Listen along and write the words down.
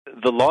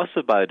The loss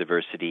of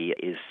biodiversity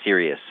is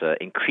serious,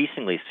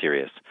 increasingly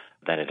serious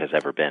than it has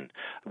ever been.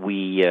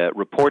 We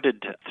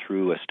reported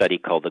through a study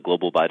called the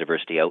Global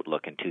Biodiversity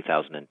Outlook in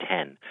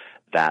 2010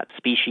 that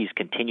species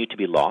continue to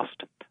be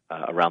lost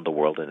around the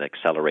world at an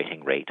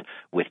accelerating rate,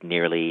 with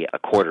nearly a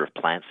quarter of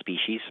plant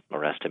species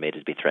are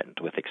estimated to be threatened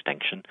with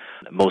extinction.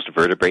 Most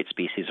vertebrate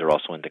species are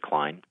also in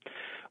decline.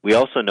 We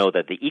also know that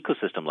at the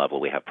ecosystem level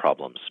we have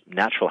problems.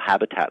 Natural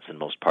habitats in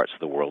most parts of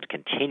the world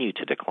continue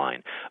to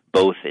decline,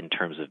 both in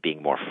terms of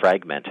being more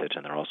fragmented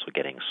and they're also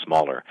getting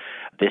smaller.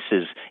 This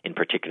is in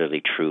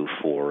particularly true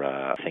for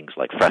things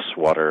like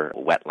freshwater,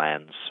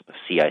 wetlands,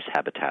 sea ice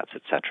habitats,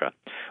 etc.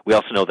 We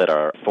also know that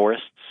our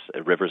forests,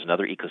 rivers, and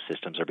other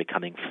ecosystems are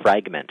becoming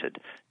fragmented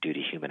due to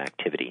human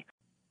activity.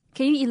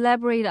 Can you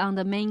elaborate on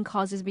the main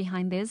causes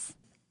behind this?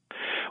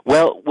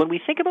 Well, when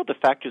we think about the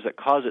factors that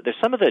cause it, there's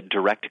some of the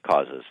direct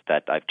causes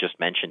that I've just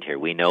mentioned here.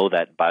 We know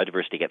that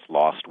biodiversity gets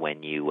lost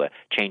when you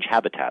change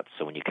habitats.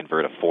 So when you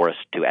convert a forest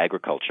to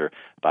agriculture,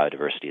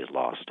 biodiversity is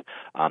lost.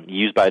 You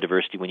use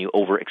biodiversity when you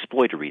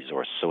overexploit a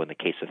resource. So in the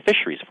case of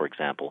fisheries, for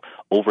example,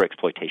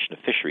 overexploitation of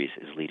fisheries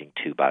is leading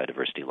to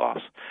biodiversity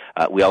loss.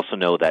 We also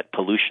know that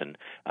pollution,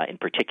 in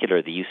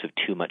particular the use of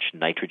too much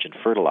nitrogen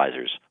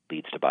fertilizers,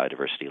 leads to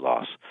biodiversity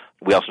loss.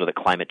 We also know that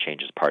climate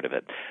change is part of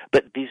it.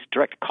 But these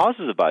direct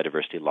causes of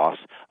biodiversity loss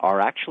are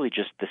actually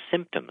just the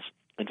symptoms.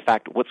 In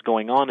fact, what's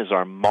going on is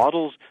our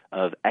models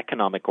of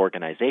economic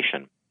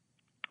organization,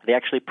 they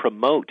actually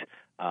promote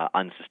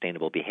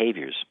unsustainable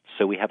behaviors.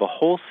 So we have a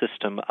whole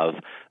system of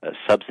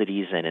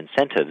subsidies and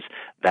incentives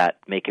that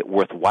make it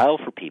worthwhile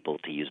for people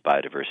to use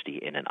biodiversity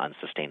in an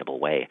unsustainable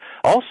way.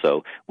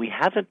 Also, we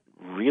haven't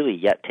really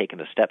yet taken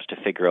the steps to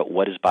figure out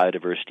what is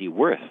biodiversity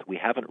worth. We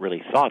haven't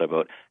really thought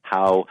about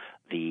how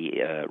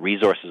the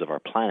resources of our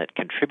planet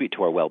contribute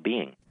to our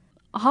well-being.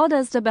 How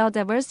does the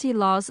biodiversity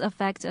loss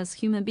affect us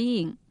human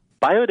beings?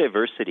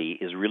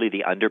 Biodiversity is really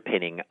the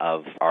underpinning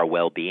of our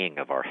well-being,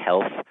 of our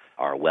health,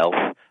 our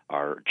wealth,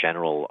 our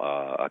general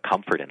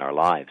comfort in our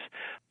lives.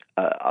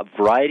 A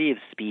variety of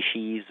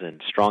species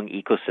and strong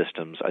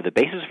ecosystems are the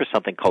basis for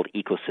something called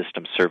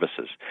ecosystem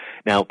services.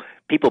 Now,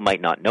 people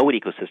might not know what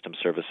ecosystem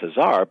services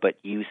are, but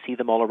you see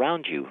them all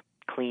around you.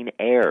 Clean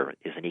air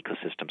is an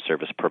ecosystem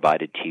service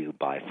provided to you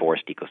by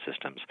forest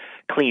ecosystems.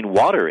 Clean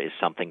water is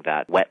something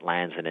that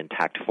wetlands and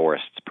intact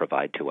forests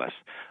provide to us.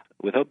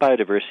 Without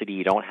biodiversity,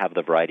 you don't have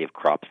the variety of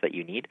crops that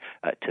you need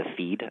to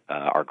feed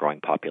our growing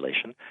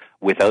population.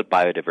 Without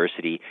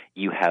biodiversity,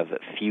 you have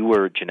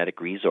fewer genetic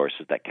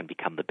resources that can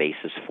become the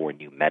basis for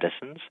new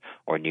medicines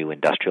or new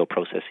industrial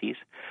processes.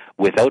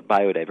 Without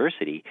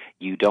biodiversity,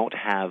 you don't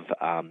have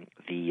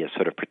the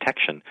sort of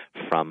protection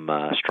from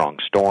strong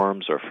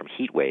storms or from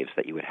heat waves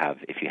that you would have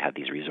if you had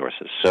these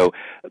resources. So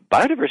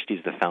biodiversity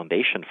is the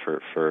foundation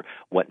for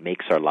what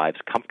makes our lives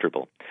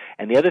comfortable.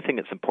 And the other thing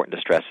that's important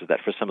to stress is that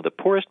for some of the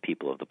poorest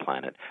people of the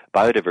planet,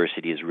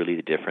 biodiversity is really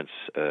the difference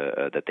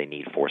that they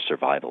need for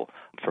survival.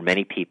 For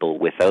many people,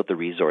 without the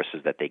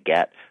resources that they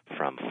get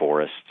from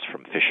forests,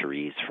 from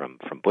fisheries, from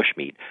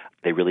bushmeat,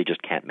 they really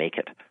just can't make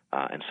it.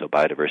 And so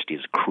biodiversity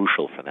is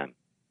crucial for them.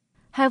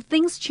 Have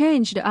things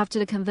changed after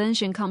the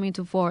convention come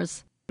into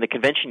force? The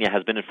convention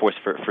has been in force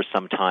for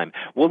some time.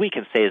 What we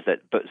can say is that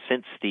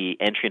since the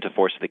entry into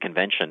force of the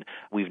convention,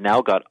 we've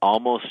now got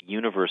almost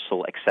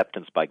universal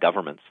acceptance by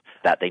governments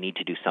that they need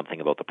to do something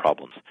about the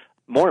problems.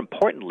 More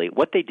importantly,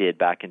 what they did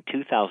back in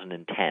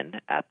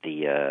 2010 at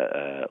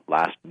the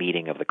last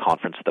meeting of the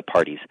Conference of the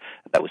Parties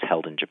that was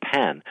held in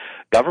Japan,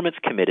 governments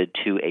committed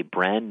to a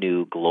brand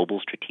new global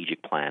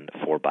strategic plan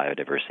for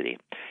biodiversity.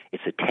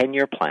 It's a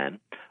 10-year plan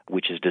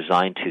which is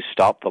designed to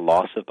stop the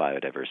loss of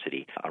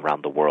biodiversity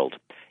around the world.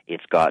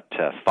 It's got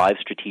 5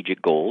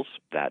 strategic goals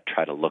that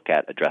try to look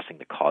at addressing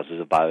the causes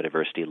of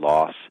biodiversity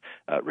loss,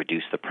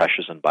 reduce the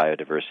pressures on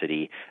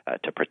biodiversity,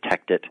 to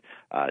protect it,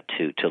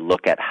 to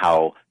look at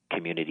how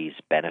communities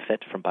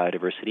benefit from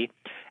biodiversity.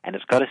 And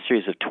it's got a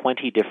series of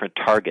 20 different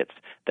targets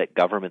that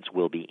governments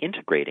will be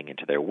integrating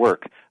into their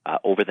work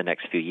over the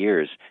next few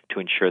years to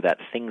ensure that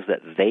things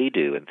that they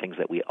do and things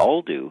that we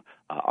all do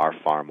are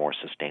far more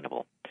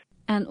sustainable.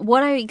 And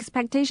what are your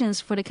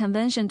expectations for the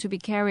convention to be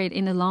carried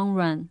in the long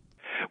run?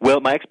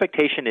 Well, my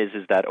expectation is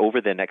that over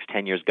the next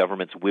 10 years,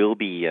 governments will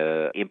be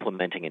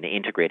implementing and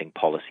integrating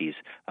policies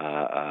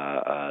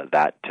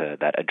that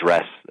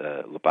address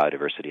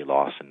biodiversity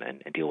loss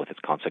and deal with its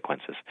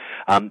consequences.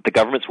 The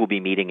governments will be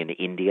meeting in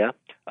India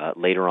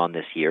later on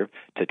this year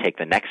to take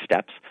the next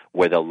steps,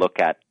 where they'll look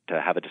at to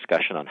have a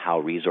discussion on how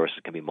resources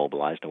can be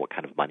mobilized and what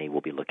kind of money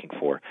we'll be looking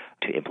for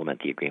to implement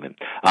the agreement.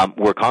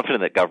 We're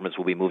confident that governments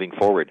will be moving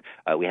forward.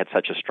 We had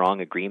such a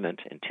strong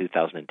agreement in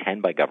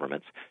 2010 by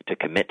governments to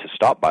commit to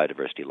stop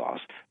biodiversity loss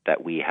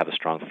that we have a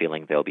strong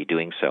feeling they'll be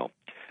doing so.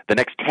 The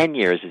next 10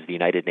 years is the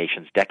United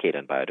Nations Decade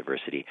on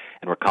Biodiversity,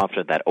 and we're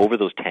confident that over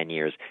those 10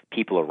 years,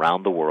 people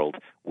around the world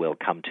will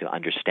come to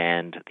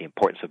understand the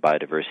importance of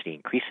biodiversity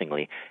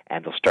increasingly,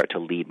 and they'll start to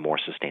lead more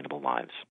sustainable lives.